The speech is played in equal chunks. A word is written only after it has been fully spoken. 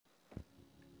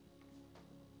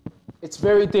It's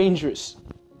very dangerous.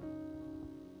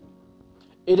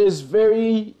 It is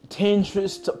very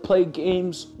dangerous to play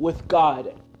games with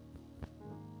God.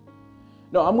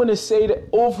 No, I'm going to say it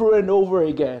over and over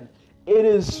again. It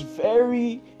is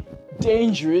very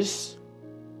dangerous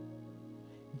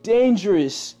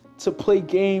to play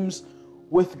games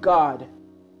with God.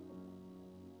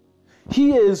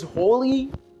 He is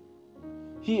holy.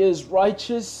 He is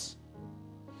righteous.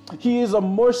 He is a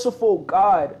merciful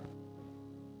God.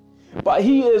 But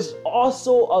He is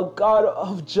also a God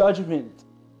of judgment.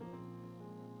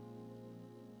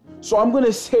 So I'm going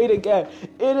to say it again.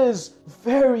 It is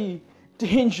very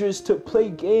dangerous to play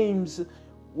games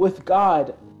with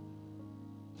God.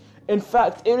 In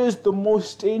fact, it is the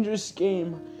most dangerous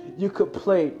game you could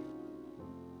play.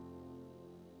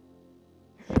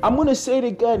 I'm going to say it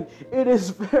again. It is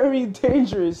very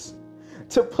dangerous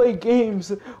to play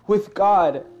games with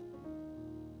God.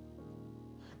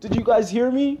 Did you guys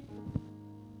hear me?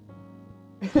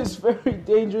 It is very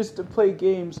dangerous to play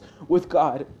games with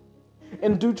God.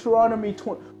 In Deuteronomy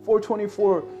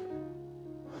 4:24,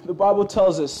 the Bible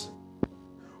tells us,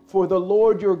 "For the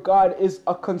Lord your God is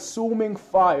a consuming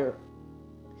fire,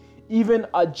 even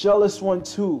a jealous one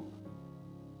too."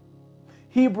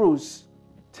 Hebrews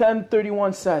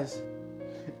 10:31 says,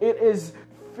 "It is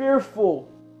fearful.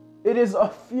 It is a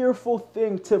fearful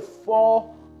thing to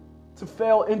fail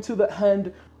into the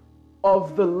hand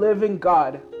of the living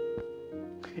God."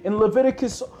 In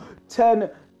Leviticus 10,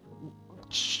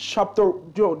 chapter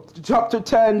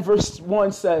 10, verse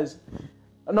 1 says,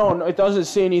 no, it doesn't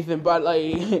say anything, but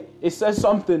it says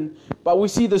something. But we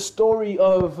see the story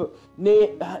of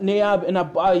Nadab and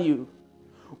Abihu,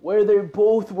 where they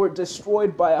both were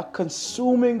destroyed by a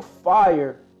consuming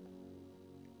fire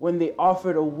when they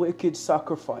offered a wicked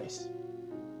sacrifice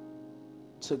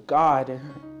to God.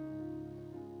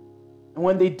 And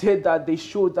when they did that, they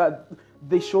showed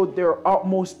their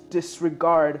utmost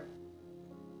disregard,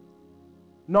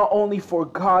 not only for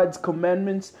God's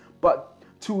commandments, but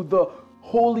to the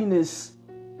holiness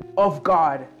of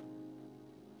God.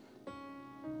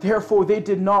 Therefore, they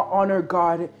did not honor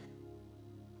God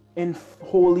in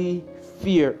holy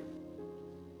fear.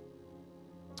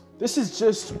 This is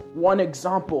just one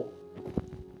example.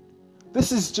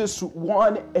 This is just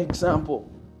one example.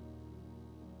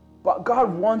 But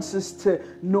God wants us to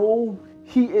know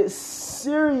He is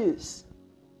serious.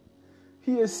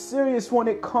 He is serious when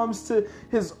it comes to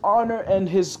His honor and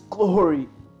His glory.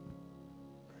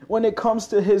 When it comes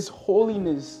to His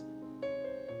holiness.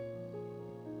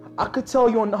 I could tell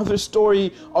you another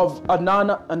story of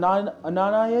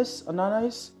Ananias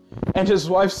and his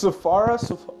wife Sapphira.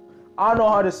 I don't know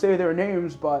how to say their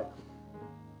names, but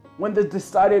when they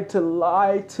decided to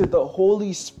lie to the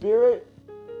Holy Spirit,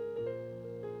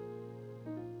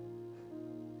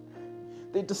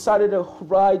 they decided to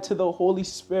lie to the Holy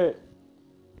Spirit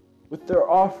with their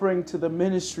offering to the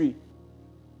ministry.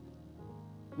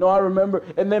 No, I remember.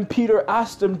 And then Peter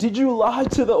asked them, "Did you lie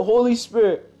to the Holy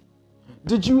Spirit?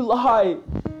 Did you lie?"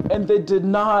 And they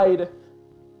denied.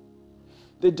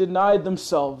 They denied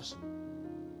themselves.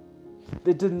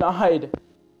 They denied.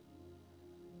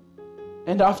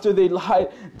 And after they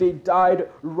lied, they died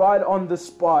right on the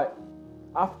spot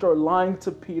after lying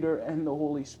to Peter and the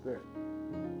Holy Spirit.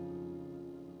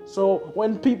 So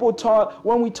when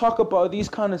we talk about these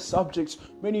kind of subjects,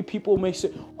 many people may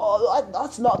say, "Oh,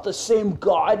 that's not the same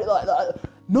God."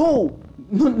 No.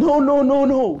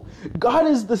 God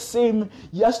is the same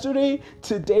yesterday,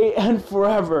 today, and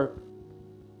forever.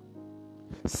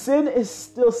 Sin is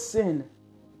still sin.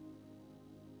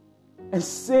 And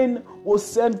sin will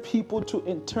send people to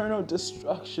eternal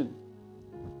destruction.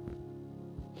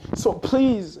 So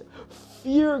please,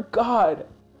 fear God.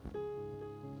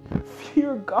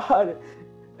 Fear God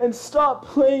and stop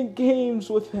playing games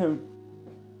with Him.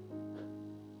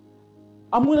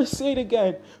 I'm going to say it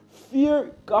again.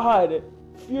 Fear God.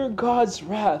 Fear God's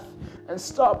wrath and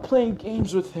stop playing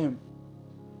games with Him.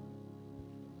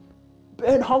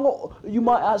 Ben, you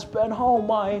might ask, Ben, how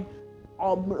am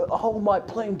I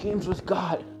playing games with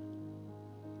God?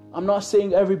 I'm not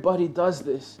saying everybody does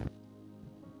this,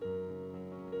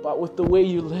 but with the way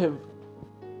you live,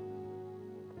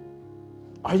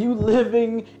 are you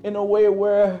living in a way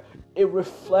where it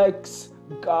reflects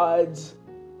God's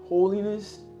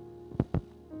holiness?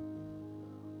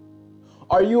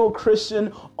 Are you a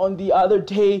Christian on the other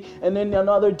day, and then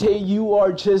another day you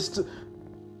are just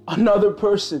another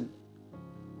person?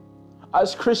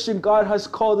 As Christian, God has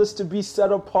called us to be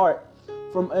set apart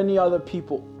from any other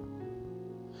people,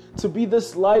 to be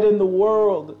this light in the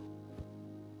world.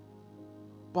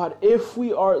 But if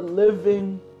we are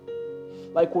living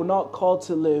like we're not called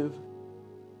to live,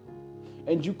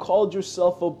 and you called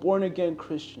yourself a born-again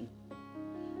Christian,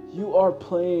 you are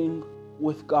playing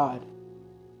with God.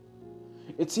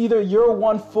 It's either you're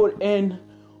 1 foot in.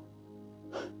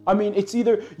 It's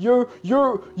either you're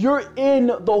in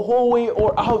the whole way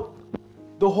or out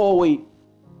the whole way.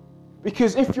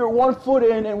 Because if you're 1 foot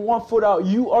in and 1 foot out,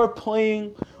 you are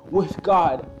playing with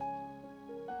God.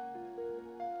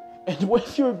 And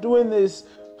if you're doing this,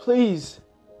 please,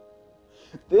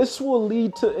 this will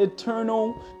lead to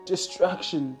eternal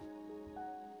destruction.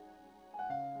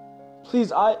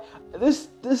 Please,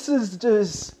 this is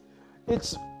just,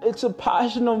 it's a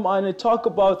passion of mine to talk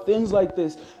about things like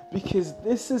this, because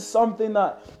this is something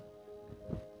that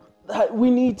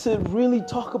we need to really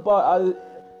talk about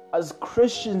as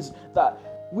Christians, that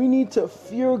we need to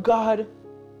fear God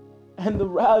and the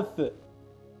wrath.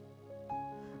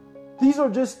 These are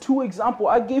just 2 examples.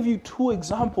 I gave you 2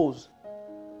 examples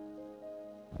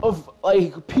of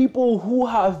people who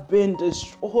have been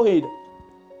destroyed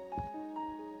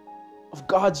of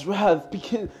God's wrath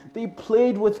because they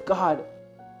played with God.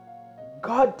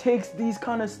 God takes these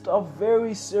kind of stuff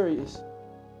very serious.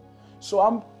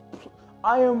 So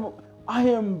I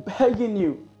am begging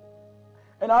you,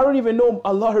 and I don't even know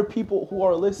a lot of people who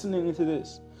are listening to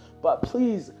this, but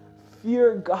please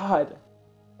fear God.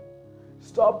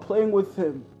 Stop playing with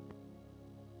Him.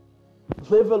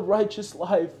 Live a righteous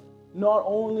life, not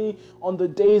only on the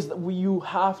days that you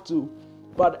have to,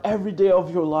 but every day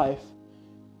of your life.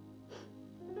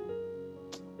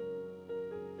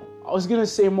 I was gonna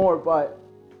say more, but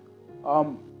I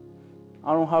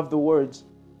don't have the words.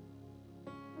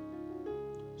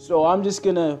 So I'm just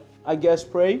gonna,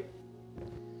 pray.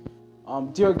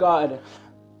 Dear God,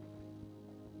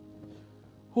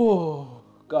 oh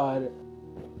God,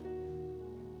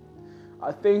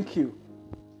 I thank you,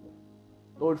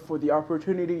 Lord, for the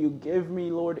opportunity you give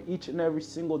me, Lord, each and every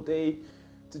single day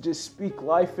to just speak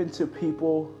life into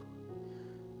people.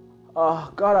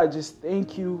 God, I just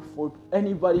thank you for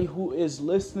anybody who is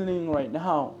listening right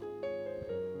now.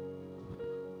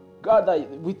 God,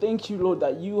 we thank you, Lord,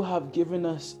 that you have given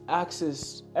us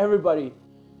access, everybody,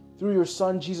 through your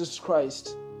Son, Jesus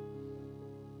Christ,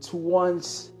 to one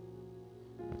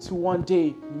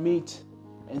day meet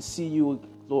and see you,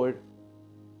 Lord.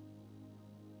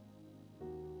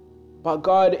 But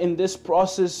God, in this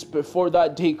process, before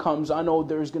that day comes, I know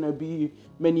there's going to be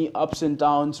many ups and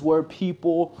downs where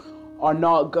people are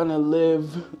not going to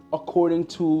live according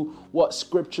to what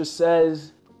Scripture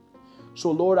says.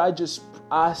 So, Lord, I just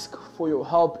ask for your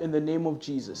help in the name of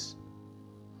Jesus.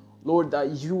 Lord, that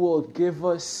you will give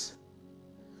us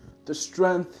the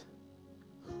strength,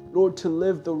 Lord, to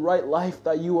live the right life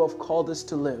that you have called us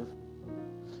to live.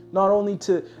 Not only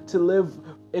to live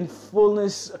in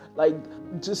fullness,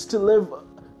 just to live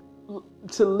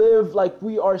like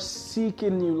we are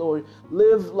seeking you, Lord.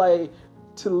 Lord,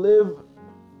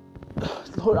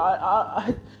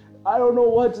 I don't know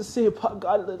what to say about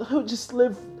God.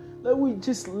 Let me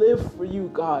just live for you,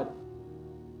 God.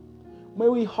 May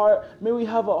we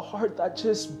have a heart that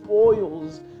just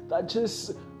boils, that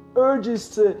just urges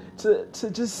to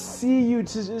just see you,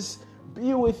 to just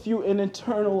be with you in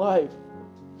eternal life.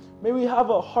 May we have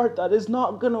a heart that is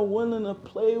not gonna willing to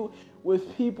play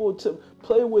with people, to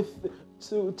play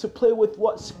with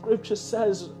what Scripture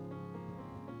says.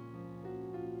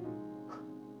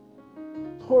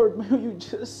 Lord, may you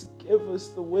just give us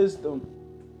the wisdom.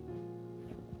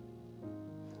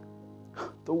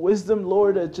 The wisdom,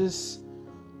 Lord, to just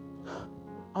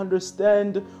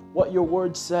understand what your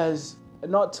word says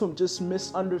and not to just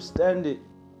misunderstand it.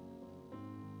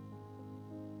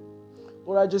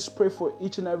 Lord, I just pray for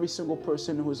each and every single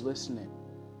person who is listening.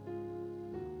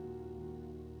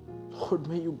 Lord,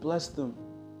 may you bless them.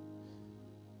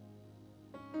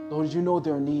 Lord, you know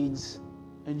their needs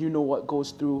and you know what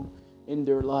goes through in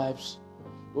their lives.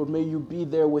 Lord, may you be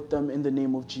there with them in the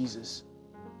name of Jesus.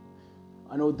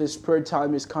 I know this prayer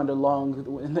time is kind of long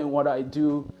than what I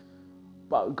do,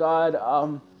 but God,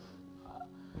 I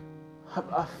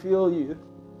feel you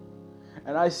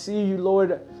and I see you,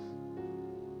 Lord.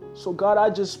 So God, I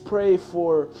just pray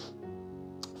for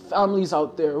families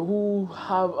out there who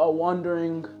have a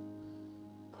wandering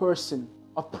person,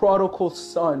 a prodigal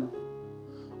son,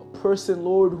 a person,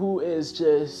 Lord, who is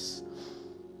just,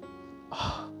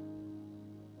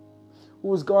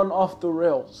 who has gone off the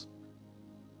rails.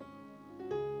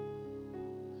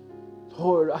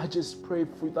 Lord, I just pray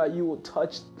for that you will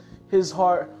touch his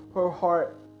heart, her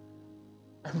heart,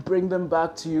 and bring them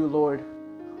back to you, Lord.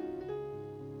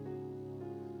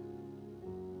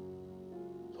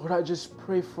 Lord, I just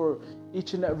pray for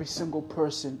each and every single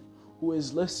person who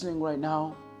is listening right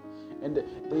now and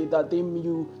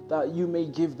that you may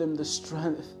give them the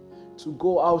strength to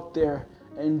go out there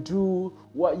and do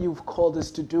what you've called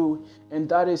us to do, and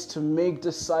that is to make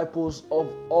disciples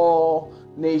of all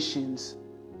nations.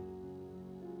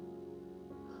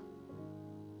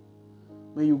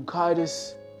 May you guide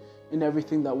us in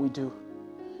everything that we do,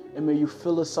 and may you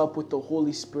fill us up with the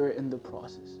Holy Spirit in the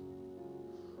process.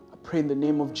 I pray in the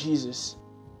name of Jesus.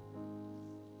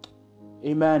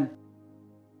 Amen.